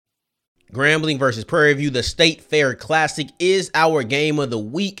Grambling versus Prairie View, the State Fair Classic, is our game of the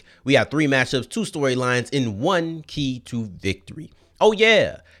week. We have 3 matchups, 2 storylines, and 1 key to victory. Oh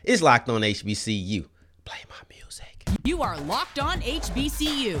yeah, it's Locked On HBCU. Play my music. You are Locked On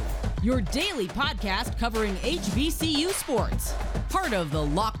HBCU, your daily podcast covering HBCU sports. Part of the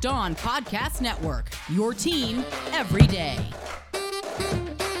Locked On Podcast Network, your team every day.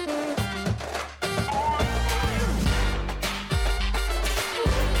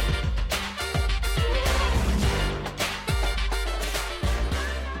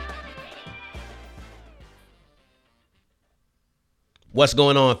 What's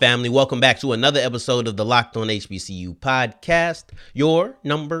going on, family? Welcome back to another episode of the Locked On HBCU podcast, your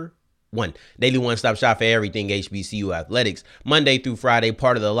number 1 daily one-stop shop for everything HBCU athletics, Monday through Friday,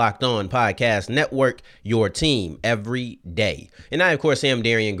 part of the Locked On Podcast Network, your team every day. And I, of course, am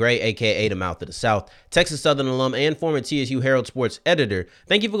Darian Gray, aka the Mouth of the South, Texas Southern alum and former TSU Herald Sports editor.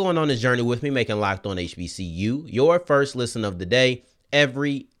 Thank you for going on this journey with me, making Locked On HBCU your first listen of the day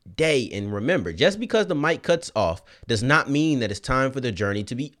every day. And remember, just because the mic cuts off does not mean that it's time for the journey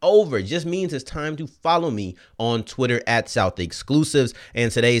to be over. It just means it's time to follow me on Twitter at South Exclusives.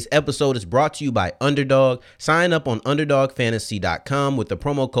 And today's episode is brought to you by Underdog. Sign up on UnderdogFantasy.com with the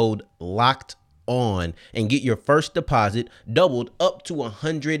promo code Locked On and get your first deposit doubled up to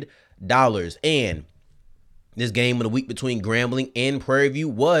 $100. And this game of the week between Grambling and Prairie View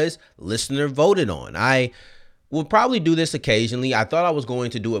was listener voted on. We'll probably do this occasionally. I thought I was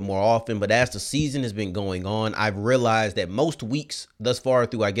going to do it more often, but as the season has been going on, I've realized that most weeks thus far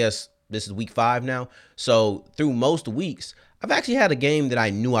through, I guess this is week 5 now. So through most weeks, I've actually had a game that I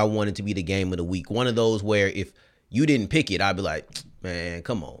knew I wanted to be the game of the week. One of those where if you didn't pick it, I'd be like, man,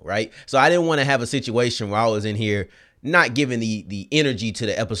 come on, right? So I didn't want to have a situation where I was in here not giving the energy to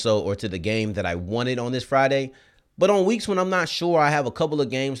the episode or to the game that I wanted on this Friday. But on weeks when I'm not sure, I have a couple of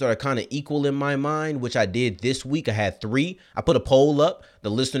games that are kind of equal in my mind, which I did this week. I had 3. I put a poll up. The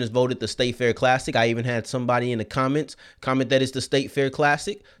listeners voted the State Fair Classic. I even had somebody in the comments comment that it's the State Fair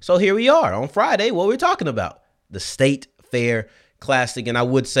Classic. So here we are on Friday. What we're talking about, the State Fair Classic. And I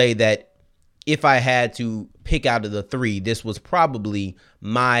would say that if I had to pick out of the 3, this was probably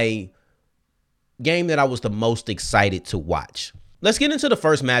my game that I was the most excited to watch. Let's get into the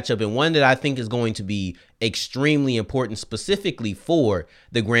first matchup, and one that I think is going to be extremely important specifically for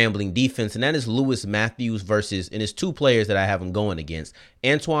the Grambling defense, and that is Lewis Matthews versus, and it's 2 players that I have him going against,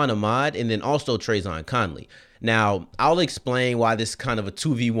 Antoine Ahmad and then also Trayvon Conley. Now, I'll explain why this is kind of a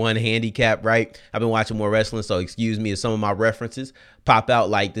 2v1 handicap, right? I've been watching more wrestling, so excuse me if some of my references pop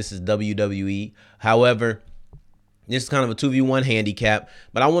out like this is WWE. However, this is kind of a 2v1 handicap,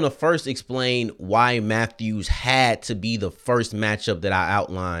 but I want to first explain why Matthews had to be the first matchup that I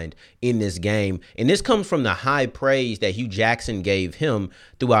outlined in this game. And this comes from the high praise that Hugh Jackson gave him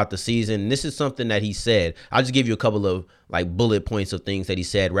throughout the season. This is something that he said. I'll just give you a couple of bullet points of things that he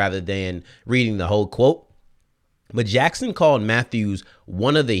said rather than reading the whole quote. But Jackson called Matthews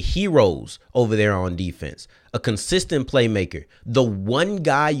one of the heroes over there on defense, a consistent playmaker. The one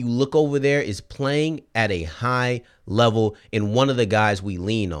guy you look over there is playing at a high level and one of the guys we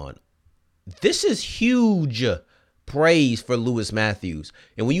lean on. This is huge praise for Lewis Matthews.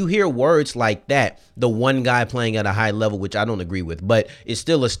 And when you hear words like that, the one guy playing at a high level, which I don't agree with, but it's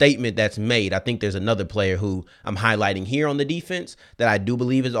still a statement that's made. I think there's another player who I'm highlighting here on the defense that I do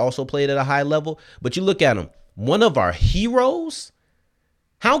believe is also played at a high level. But you look at him. One of our heroes?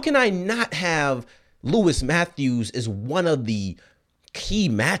 How can I not have Lewis Matthews as one of the key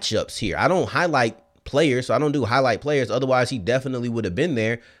matchups here? I don't highlight players, so I don't do highlight players. Otherwise, he definitely would have been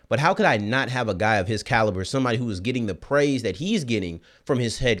there. But how could I not have a guy of his caliber, somebody who is getting the praise that he's getting from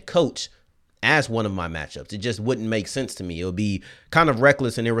his head coach as one of my matchups? It just wouldn't make sense to me. It would be kind of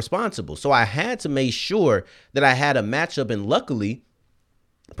reckless and irresponsible. So I had to make sure that I had a matchup, and luckily,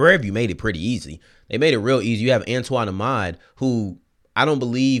 Prairie View made it pretty easy. They made it real easy. You have Antoine Ahmad, who I don't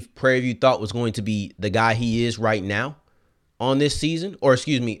believe Prairie View thought was going to be the guy he is right now on this season. Or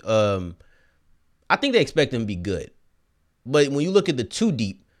excuse me, I think they expect him to be good. But when you look at the 2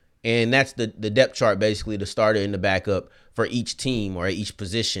 deep, and that's the depth chart, basically the starter and the backup for each team or each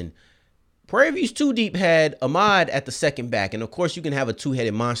position, Prairie View's 2 deep had Ahmad at the second back. And of course, you can have a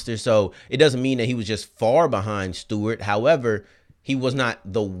 2-headed monster, so it doesn't mean that he was just far behind Stewart. However, he was not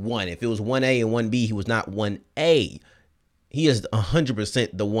the 1. If it was 1A and 1B, he was not 1A. He is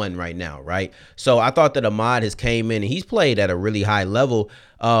 100% the 1 right now, right? So I thought that Ahmad has came in and he's played at a really high level.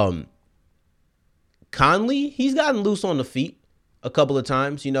 Conley, he's gotten loose on the feet a couple of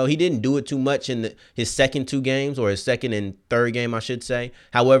times. You know, he didn't do it too much in his second 2 games, or his second and third game, I should say.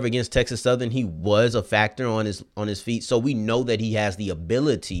 However, against Texas Southern, he was a factor on his feet. So we know that he has the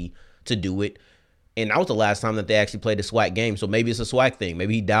ability to do it. And that was the last time that they actually played a SWAC game. So maybe it's a SWAC thing.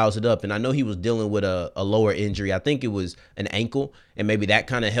 Maybe he dials it up. And I know he was dealing with a lower injury. I think it was an ankle. And maybe that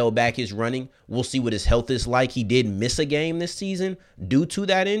kind of held back his running. We'll see what his health is like. He did miss a game this season due to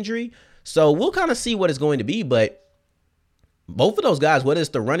that injury. So we'll kind of see what it's going to be. But both of those guys, whether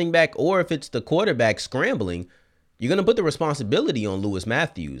it's the running back or if it's the quarterback scrambling, you're going to put the responsibility on Lewis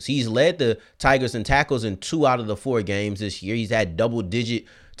Matthews. He's led the Tigers in tackles in 2 out of the 4 games this year. He's had double-digit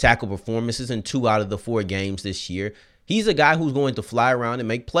tackle performances in 2 out of the 4 games this year. He's a guy who's going to fly around and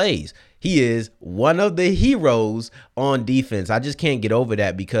make plays. He is one of the heroes on defense. I just can't get over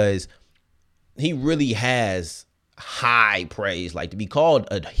that because he really has high praise. Like, to be called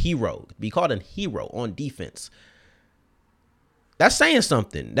a hero, on defense, that's saying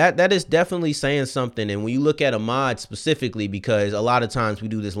something. That is definitely saying something. And when you look at Ahmad specifically, because a lot of times we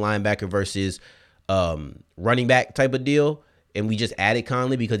do this linebacker versus running back type of deal, and we just added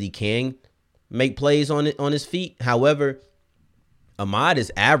Conley because he can make plays on his feet. However, Ahmad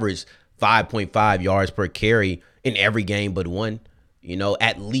has averaged 5.5 yards per carry in every game but one.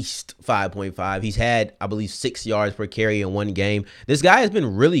 At least 5.5. He's had, I believe, 6 yards per carry in one game. This guy has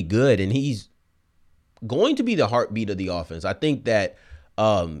been really good, and he's going to be the heartbeat of the offense. I think that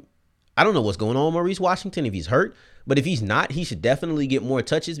I don't know what's going on with Maurice Washington, if he's hurt, but if he's not, he should definitely get more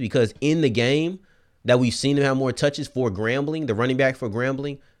touches, because in the game that we've seen him have more touches for Grambling, the running back for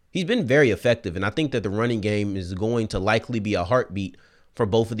Grambling, he's been very effective. And I think that the running game is going to likely be a heartbeat for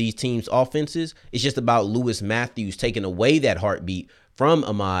both of these teams' offenses. It's just about Lewis Matthews taking away that heartbeat from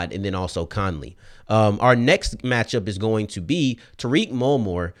Ahmad and then also Conley. Our next matchup is going to be Tariq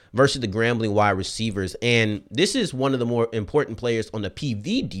Mulmore versus the Grambling wide receivers. And this is one of the more important players on the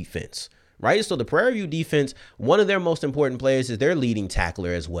PV defense, right? So the Prairie View defense, one of their most important players is their leading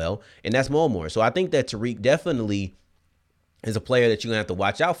tackler as well, and that's Mulmore. So I think that Tariq definitely is a player that you're going to have to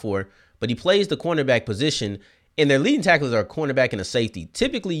watch out for, but he plays the cornerback position, and their leading tacklers are a cornerback and a safety.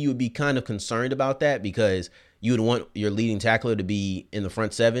 Typically, you would be kind of concerned about that because you would want your leading tackler to be in the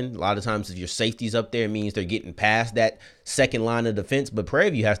front 7. A lot of times if your safety's up there, it means they're getting past that second line of defense. But Prairie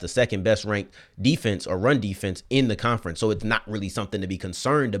View has the second best ranked defense or run defense in the conference. So it's not really something to be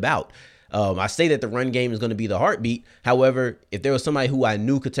concerned about. I say that the run game is going to be the heartbeat. However, if there was somebody who I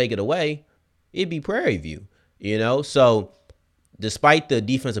knew could take it away, it'd be Prairie View, So despite the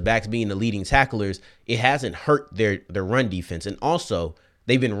defensive backs being the leading tacklers, it hasn't hurt their run defense. And also,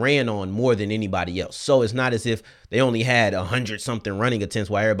 they've been ran on more than anybody else. So it's not as if they only had 100-something running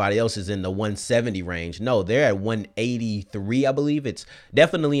attempts while everybody else is in the 170 range. No, they're at 183, I believe. It's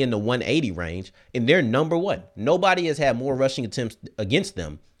definitely in the 180 range, and they're number 1. Nobody has had more rushing attempts against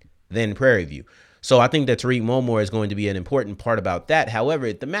them than Prairie View. So I think that Tariq Mulmore is going to be an important part about that. However,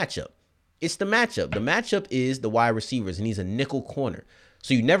 it's the matchup. The matchup is the wide receivers, and he's a nickel corner.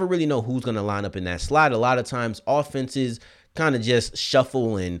 So you never really know who's going to line up in that slot. A lot of times offenses kind of just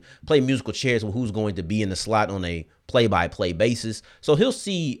shuffle and play musical chairs with who's going to be in the slot on a play-by-play basis. So he'll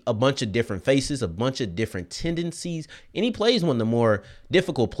see a bunch of different faces, a bunch of different tendencies, and he plays one of the more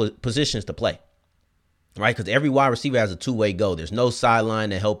difficult positions to play, right? Because every wide receiver has a two-way go. There's no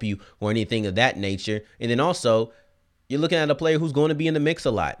sideline to help you or anything of that nature. And then also, you're looking at a player who's going to be in the mix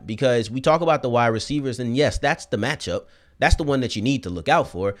a lot, because we talk about the wide receivers, and yes, that's the matchup. That's the one that you need to look out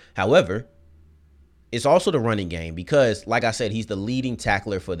for. However, it's also the running game because, like I said, he's the leading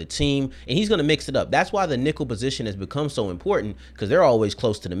tackler for the team, and he's going to mix it up. That's why the nickel position has become so important, because they're always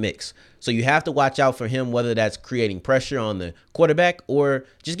close to the mix. So you have to watch out for him, whether that's creating pressure on the quarterback or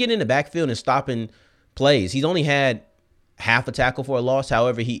just getting in the backfield and stopping plays. He's only had half a tackle for a loss.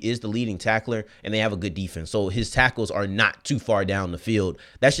 However, he is the leading tackler, and they have a good defense. So his tackles are not too far down the field.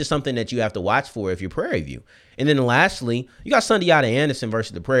 That's just something that you have to watch for if you're Prairie View. And then lastly, you got Sundiata Anderson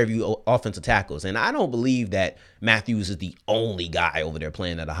versus the Prairie View offensive tackles. And I don't believe that Matthews is the only guy over there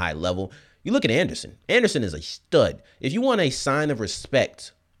playing at a high level. You look at Anderson. Anderson is a stud. If you want a sign of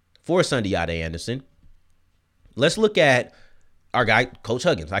respect for Sundiata Anderson, let's look at our guy, Coach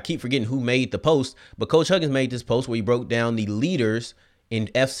Huggins. I keep forgetting who made the post, but Coach Huggins made this post where he broke down the leaders in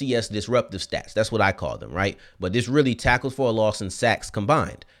FCS disruptive stats. That's what I call them, right? But this really tackles for a loss and sacks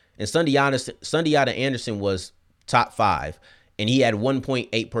combined. And Sundiata Anderson was top 5, and he had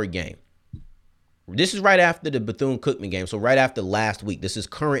 1.8 per game. This is right after the Bethune-Cookman game, so right after last week. This is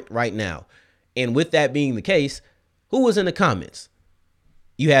current right now. And with that being the case, who was in the comments?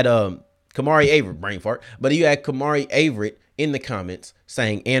 You had Kamari Averett, brain fart, but you had Kamari Averett in the comments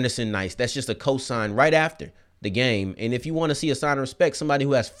saying Anderson nice. That's just a cosign right after. the game. And if you want to see a sign of respect, somebody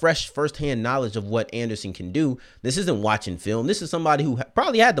who has fresh firsthand knowledge of what Anderson can do, this isn't watching film. This is somebody who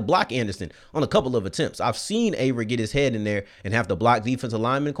probably had to block Anderson on a couple of attempts. I've seen Avery get his head in there and have to block defensive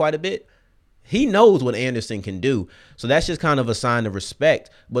linemen quite a bit. He knows what Anderson can do. So that's just kind of a sign of respect.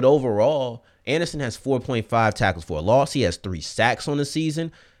 But overall, Anderson has 4.5 tackles for a loss. He has 3 sacks on the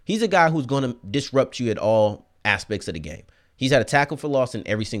season. He's a guy who's going to disrupt you at all aspects of the game. He's had a tackle for loss in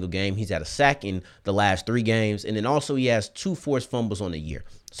every single game. He's had a sack in the last 3 games. And then also he has 2 forced fumbles on the year.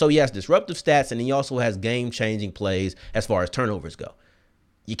 So he has disruptive stats, and he also has game-changing plays as far as turnovers go.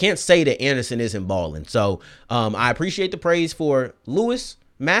 You can't say that Anderson isn't balling. So I appreciate the praise for Lewis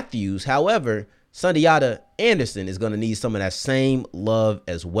Matthews. However, Sundiata Anderson is going to need some of that same love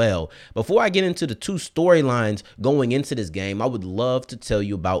as well. Before I get into the 2 storylines going into this game, I would love to tell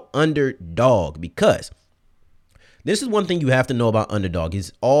you about Underdog, because this is one thing you have to know about Underdog.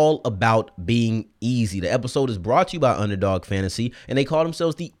 It's all about being easy. The episode is brought to you by Underdog Fantasy, and they call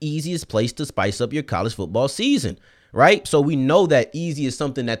themselves the easiest place to spice up your college football season, right? So we know that easy is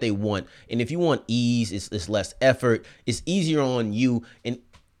something that they want. And if you want ease, it's less effort. It's easier on you. And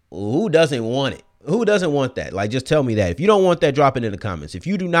who doesn't want it? Who doesn't want that? Like, just tell me that. If you don't want that, drop it in the comments. If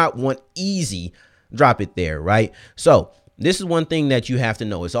you do not want easy, drop it there, right? So this is one thing that you have to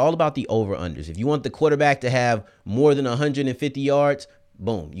know. It's all about the over-unders. If you want the quarterback to have more than 150 yards,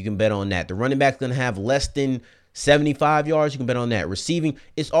 boom, you can bet on that. The running back's going to have less than 75 yards, you can bet on that. Receiving,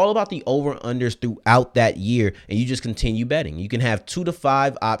 it's all about the over-unders throughout that year, and you just continue betting. You can have 2 to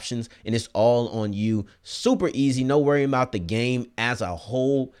 5 options, and it's all on you. Super easy, no worrying about the game as a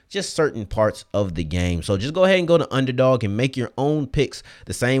whole, just certain parts of the game. So just go ahead and go to Underdog and make your own picks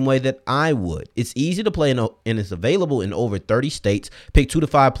the same way that I would. It's easy to play, and it's available in over 30 states. Pick 2 to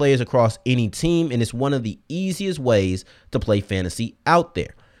 5 players across any team, and it's one of the easiest ways to play fantasy out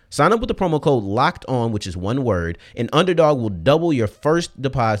there. Sign up with the promo code LOCKEDON, which is one word, and Underdog will double your first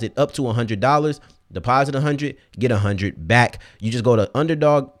deposit up to $100. Deposit $100, get $100 back. You just go to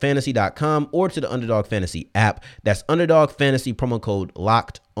UnderdogFantasy.com or to the Underdog Fantasy app. That's Underdog Fantasy, promo code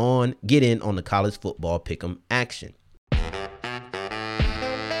LOCKEDON. Get in on the college football pick'em action.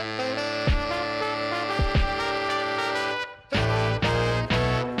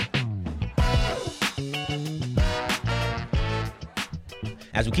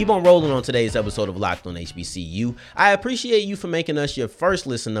 As we keep on rolling on today's episode of Locked on HBCU, I appreciate you for making us your first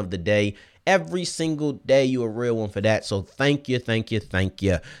listen of the day. Every single day, you're a real one for that. So thank you, thank you, thank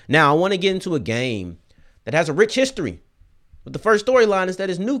you. Now, I want to get into a game that has a rich history. But the first storyline is that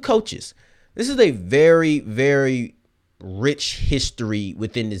it's new coaches. This is a very, very rich history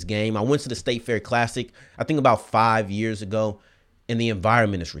within this game. I went to the State Fair Classic, I think about 5 years ago. And the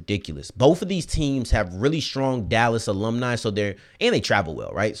environment is ridiculous. Both of these teams have really strong Dallas alumni, and they travel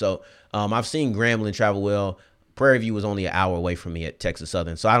well, right? So I've seen Grambling travel well. Prairie View was only an hour away from me at Texas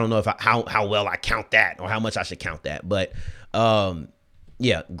Southern, so I don't know how well I count that or how much I should count that. But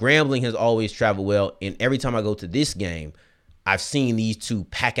yeah, Grambling has always traveled well, and every time I go to this game, I've seen these two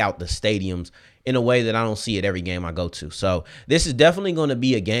pack out the stadiums in a way that I don't see at every game I go to. So this is definitely going to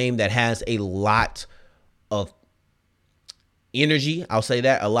be a game that has a lot of energy. I'll say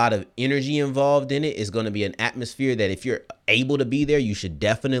that. A lot of energy involved in it. Is going to be an atmosphere that if you're able to be there, you should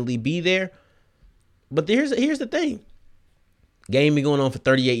definitely be there. But here's the thing. Game been going on for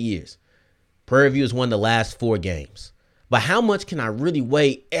 38 years. Prairie View has won the last 4 games. But how much can I really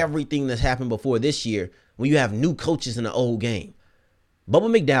weigh everything that's happened before this year when you have new coaches in the old game? Bubba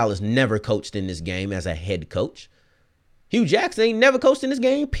McDowell has never coached in this game as a head coach. Hugh Jackson ain't never coached in this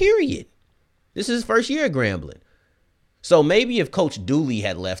game, period. This is his first year at Grambling. So maybe if Coach Dooley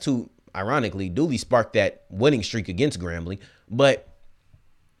had left, who, ironically, Dooley sparked that winning streak against Grambling, but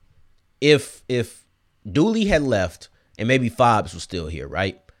if Dooley had left and maybe Fobbs was still here,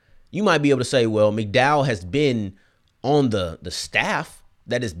 right, you might be able to say, well, McDowell has been on the staff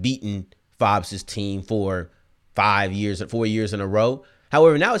that has beaten Fobbs' team for 4 years in a row.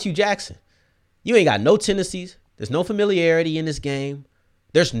 However, now it's Hugh Jackson. You ain't got no tendencies. There's no familiarity in this game.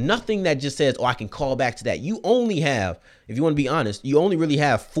 There's nothing that just says, oh, I can call back to that. You only have, if you want to be honest, you only really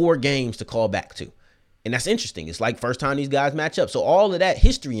have 4 games to call back to. And that's interesting. It's like first time these guys match up. So all of that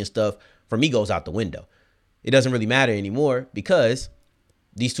history and stuff for me goes out the window. It doesn't really matter anymore because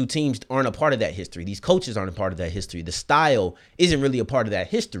these two teams aren't a part of that history. These coaches aren't a part of that history. The style isn't really a part of that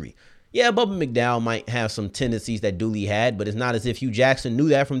history. Yeah, Bubba McDowell might have some tendencies that Dooley had, but it's not as if Hugh Jackson knew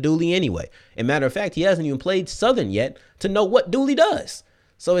that from Dooley anyway. And matter of fact, he hasn't even played Southern yet to know what Dooley does.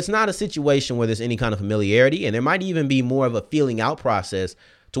 So it's not a situation where there's any kind of familiarity, and there might even be more of a feeling out process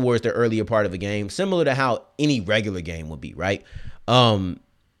towards the earlier part of a game, similar to how any regular game would be, right? And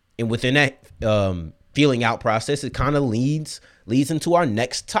within that feeling out process, it kind of leads into our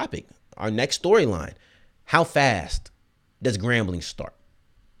next topic, our next storyline. How fast does Grambling start?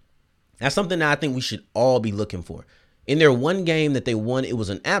 That's something that I think we should all be looking for. In their one game that they won, it was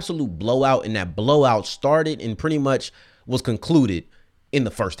an absolute blowout, and that blowout started and pretty much was concluded in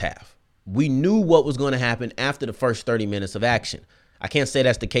the first half. We knew what was going to happen after the first 30 minutes of action. I can't say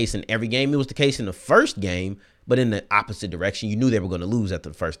that's the case in every game. It was the case in the first game, but in the opposite direction. You knew they were going to lose after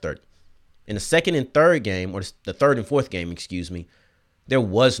the first 30. In the second and third game, or the third and fourth game, there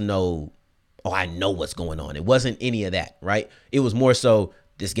was no, oh, I know what's going on. It wasn't any of that, right? It was more so,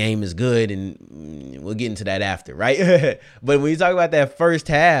 this game is good, and we'll get into that after, right? But when you talk about that first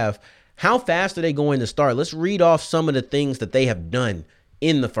half, how fast are they going to start? Let's read off some of the things that they have done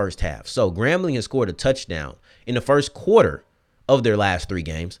in the first half. So Grambling has scored a touchdown in the first quarter of their last 3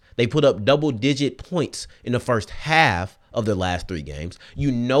 games. They put up double-digit points in the first half of their last 3 games.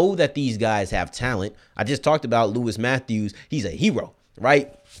 You know that these guys have talent. I just talked about Lewis Matthews. He's a hero,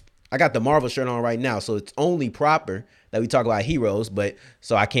 right? I got the Marvel shirt on right now, so it's only proper that we talk about heroes, but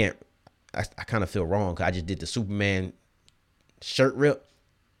so I kind of feel wrong because I just did the Superman shirt rip.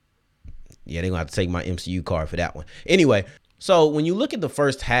 Yeah, they're going to have to take my MCU card for that one. Anyway, so when you look at the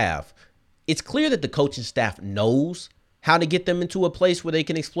first half, it's clear that the coaching staff knows how to get them into a place where they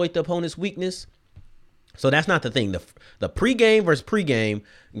can exploit the opponent's weakness. So that's not the thing. The pregame versus pregame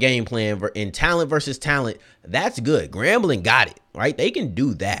game plan and talent versus talent, that's good. Grambling got it, right? They can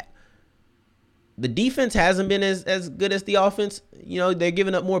do that. The defense hasn't been as good as the offense. You know, they're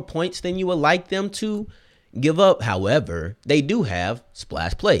giving up more points than you would like them to give up. However, they do have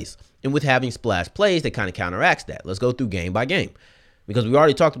splash plays. And with having splash plays, they kind of counteracts that. Let's go through game by game. Because we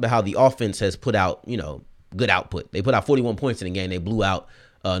already talked about how the offense has put out, good output. They put out 41 points in the game. They blew out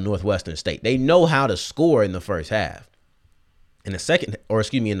Northwestern State. They know how to score in the first half. In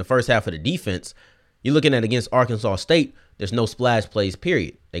the first half of the defense, you're looking at against Arkansas State, there's no splash plays,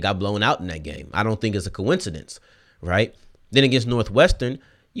 period. They got blown out in that game. I don't think it's a coincidence, right? Then against Northwestern,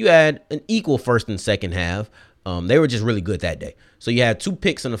 you had an equal first and second half. They were just really good that day. So you had 2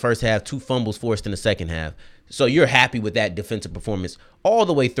 picks in the first half, 2 fumbles forced in the second half. So you're happy with that defensive performance all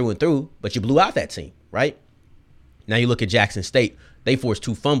the way through and through, but you blew out that team, right? Now you look at Jackson State. They forced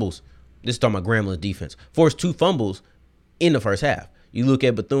 2 fumbles. This is talking about Grambling's defense. Forced 2 fumbles in the first half. You look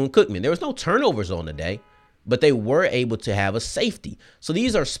at Bethune-Cookman. There was no turnovers on the day, but they were able to have a safety. So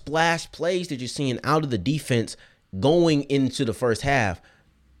these are splash plays that you're seeing out of the defense going into the first half.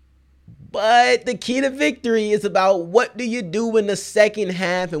 But the key to victory is about what do you do in the second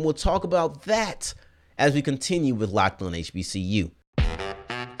half, and we'll talk about that as we continue with Locked On HBCU.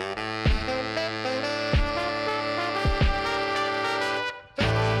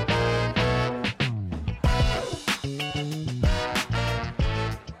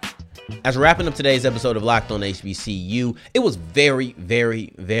 As we're wrapping up today's episode of Locked On HBCU, it was very,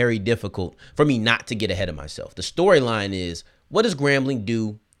 very, very difficult for me not to get ahead of myself. The storyline is, what does Grambling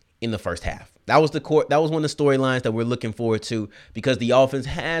do in the first half? That was one of the storylines that we're looking forward to because the offense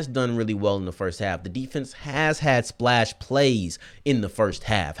has done really well in the first half. The defense has had splash plays in the first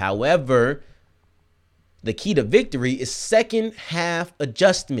half. However, the key to victory is second half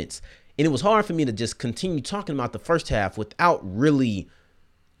adjustments. And it was hard for me to just continue talking about the first half without really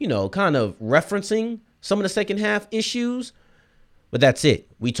kind of referencing some of the second half issues. But that's it.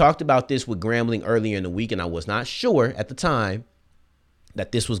 We talked about this with Grambling earlier in the week, and I was not sure at the time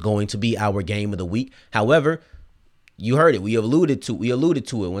that this was going to be our game of the week. However, you heard it. We alluded to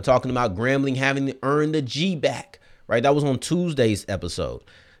it when talking about Grambling having to earn the G back, right? That was on Tuesday's episode.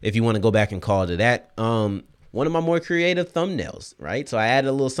 If you want to go back and call to that, one of my more creative thumbnails, right? So I added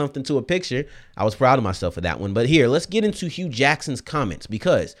a little something to a picture. I was proud of myself for that one. But here, let's get into Hugh Jackson's comments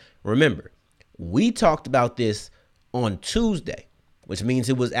because remember, we talked about this on Tuesday, which means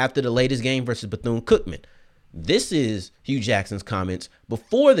it was after the latest game versus Bethune-Cookman. This is Hugh Jackson's comments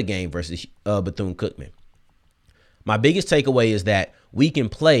before the game versus Bethune-Cookman. My biggest takeaway is that we can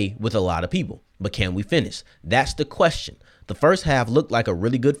play with a lot of people, but can we finish? That's the question. The first half looked like a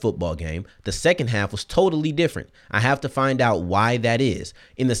really good football game. The second half was totally different. I have to find out why that is.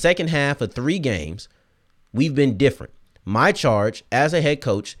 In the second half of 3 games, we've been different. My charge as a head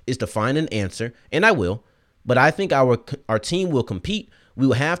coach is to find an answer, and I will. But I think our team will compete. We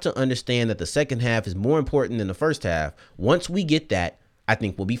will have to understand that the second half is more important than the first half. Once we get that, I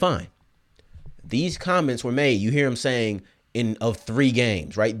think we'll be fine. These comments were made, you hear him saying, of 3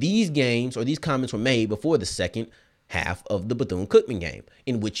 games, right? These comments were made before the second half of the Bethune-Cookman game,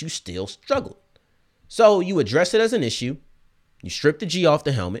 in which you still struggled. So you address it as an issue, you strip the G off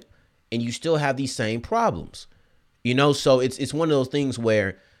the helmet, and you still have these same problems. So it's one of those things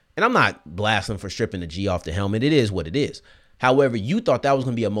where, and And I'm not blasting for stripping the G off the helmet. It is what it is. However, you thought that was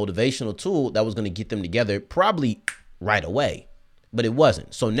going to be a motivational tool that was going to get them together probably right away, but it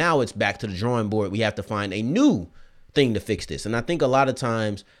wasn't. So now it's back to the drawing board. We have to find a new thing to fix this. And I think a lot of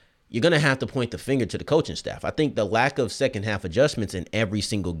times you're going to have to point the finger to the coaching staff. I think the lack of second half adjustments in every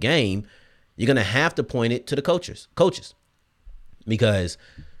single game, you're going to have to point it to the coaches, because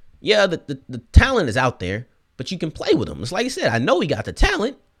yeah, the talent is out there, but you can play with them. It's like I said, I know we got the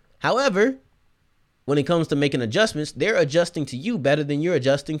talent. However, when it comes to making adjustments, they're adjusting to you better than you're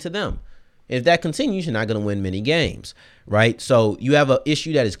adjusting to them. If that continues, you're not going to win many games, right? So you have an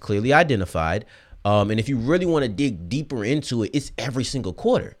issue that is clearly identified. And if you really want to dig deeper into it, it's every single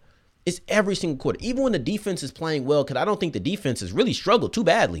quarter. It's every single quarter. Even when the defense is playing well, because I don't think the defense has really struggled too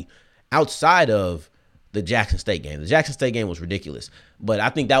badly outside of the Jackson State game. The Jackson State game was ridiculous. But I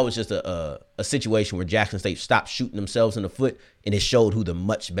think that was just a situation where Jackson State stopped shooting themselves in the foot, and it showed who the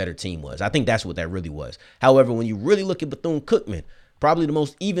much better team was. I think that's what that really was. However, when you really look at Bethune-Cookman, probably the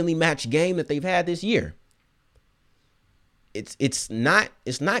most evenly matched game that they've had this year, it's not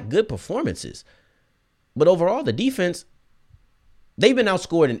good performances. But overall, the defense, they've been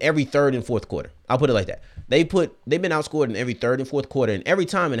outscored in every third and fourth quarter. I'll put it like that. They've been outscored in every third and fourth quarter, and every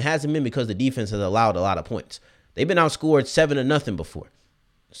time it hasn't been because the defense has allowed a lot of points. They've been outscored 7-0 before.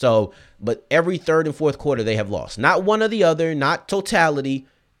 So, but every third and fourth quarter they have lost. Not one or the other, not totality.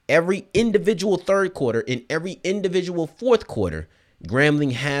 Every individual third quarter and every individual fourth quarter,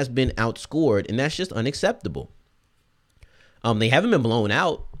 Grambling has been outscored, and that's just unacceptable. They haven't been blown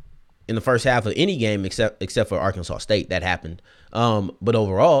out in the first half of any game except for Arkansas State. That happened. But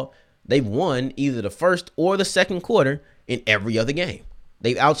overall, they've won either the first or the second quarter in every other game.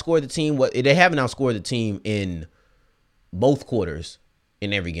 They've outscored the team. They haven't outscored the team in both quarters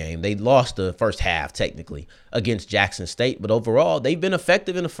in every game. They lost the first half technically against Jackson State, but overall, they've been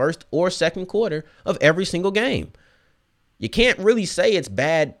effective in the first or second quarter of every single game. You can't really say it's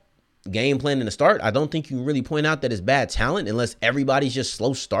bad game plan in the start. I don't think you can really point out that it's bad talent unless everybody's just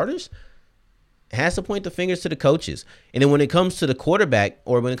slow starters. It has to point the fingers to the coaches. And then when it comes to the quarterback,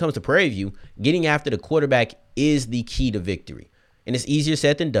 or when it comes to Prairie View, getting after the quarterback is the key to victory. And it's easier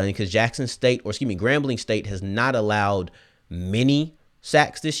said than done because Grambling State has not allowed many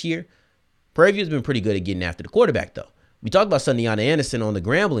sacks this year. Prairie View has been pretty good at getting after the quarterback, though. We talked about Sundiana Anderson on the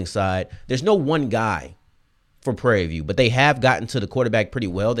Grambling side. There's no one guy for Prairie View, but they have gotten to the quarterback pretty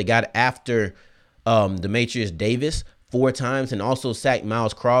well. They got after Demetrius Davis 4 times and also sacked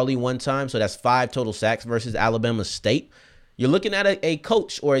Miles Crawley 1 time. So that's 5 total sacks versus Alabama State. You're looking at a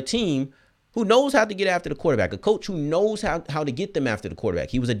coach or a team who knows how to get after the quarterback, a coach who knows how to get them after the quarterback.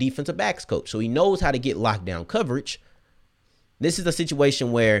 He was a defensive backs coach, so he knows how to get lockdown coverage. This is a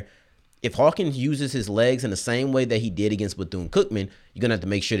situation where if Hawkins uses his legs in the same way that he did against Bethune-Cookman, you're going to have to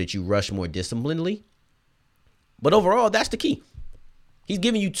make sure that you rush more disciplinedly. But overall, that's the key. He's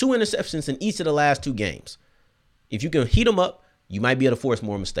giving you 2 interceptions in each of the last 2 games. If you can heat them up, you might be able to force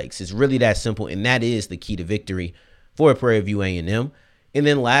more mistakes. It's really that simple, and that is the key to victory for Prairie View A&M. And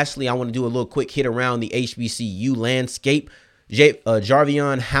then lastly, I want to do a little quick hit around the HBCU landscape.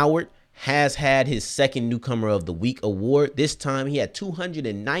 Jarvion Howard has had his second Newcomer of the Week award. This time he had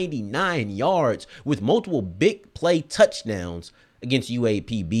 299 yards with multiple big play touchdowns against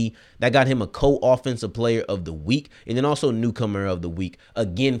UAPB. That got him a co-offensive player of the week and then also Newcomer of the Week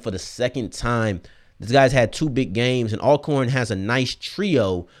again for the second time. This guy's had 2 big games, and Alcorn has a nice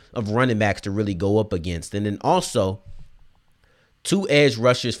trio of running backs to really go up against. And then also 2 edge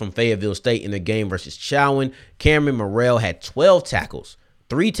rushers from Fayetteville State in their game versus Chowan. Cameron Morrell had 12 tackles,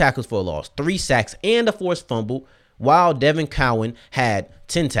 3 tackles for a loss, 3 sacks, and a forced fumble, while Devin Cowan had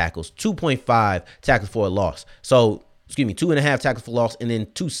 10 tackles, 2.5 tackles for a loss. 2.5 tackles for loss, and then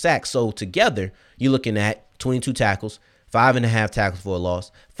 2 sacks. So together, you're looking at 22 tackles, 5.5 tackles for a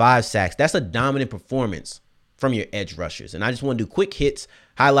loss, 5 sacks. That's a dominant performance from your edge rushers. And I just want to do quick hits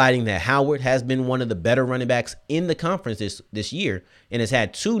highlighting that Howard has been one of the better running backs in the conference this year and has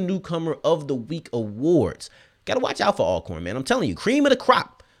had 2 Newcomer of the Week awards. Got to watch out for Alcorn, man. I'm telling you, cream of the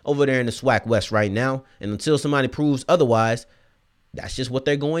crop over there in the SWAC West right now. And until somebody proves otherwise, that's just what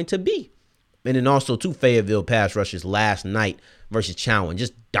they're going to be. And then also 2 Fayetteville pass rushes last night versus Chowan.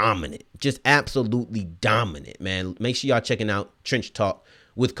 Just dominant. Just absolutely dominant, man. Make sure y'all checking out Trench Talk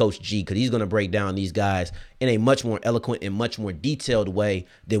with Coach G, because he's going to break down these guys in a much more eloquent and much more detailed way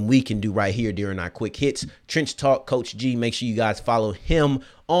than we can do right here during our quick hits. Trench Talk, Coach G. Make sure you guys follow him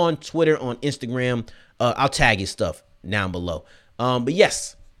on Twitter, on Instagram. I'll tag his stuff down below. But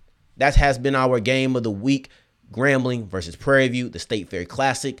yes, that has been our game of the week. Grambling versus Prairie, the State Fair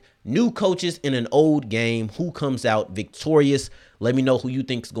Classic. New coaches in an old game. Who comes out victorious? Let me know who you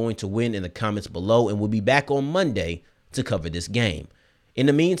think is going to win in the comments below, and we'll be back on Monday to cover this game. In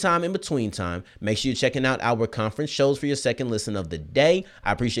the meantime, in between time, make sure you're checking out our conference shows for your second listen of the day.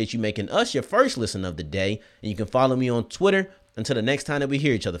 I appreciate you making us your first listen of the day, and you can follow me on Twitter. Until the next time that we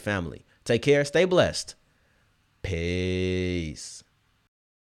hear each other, family. Take care, stay blessed,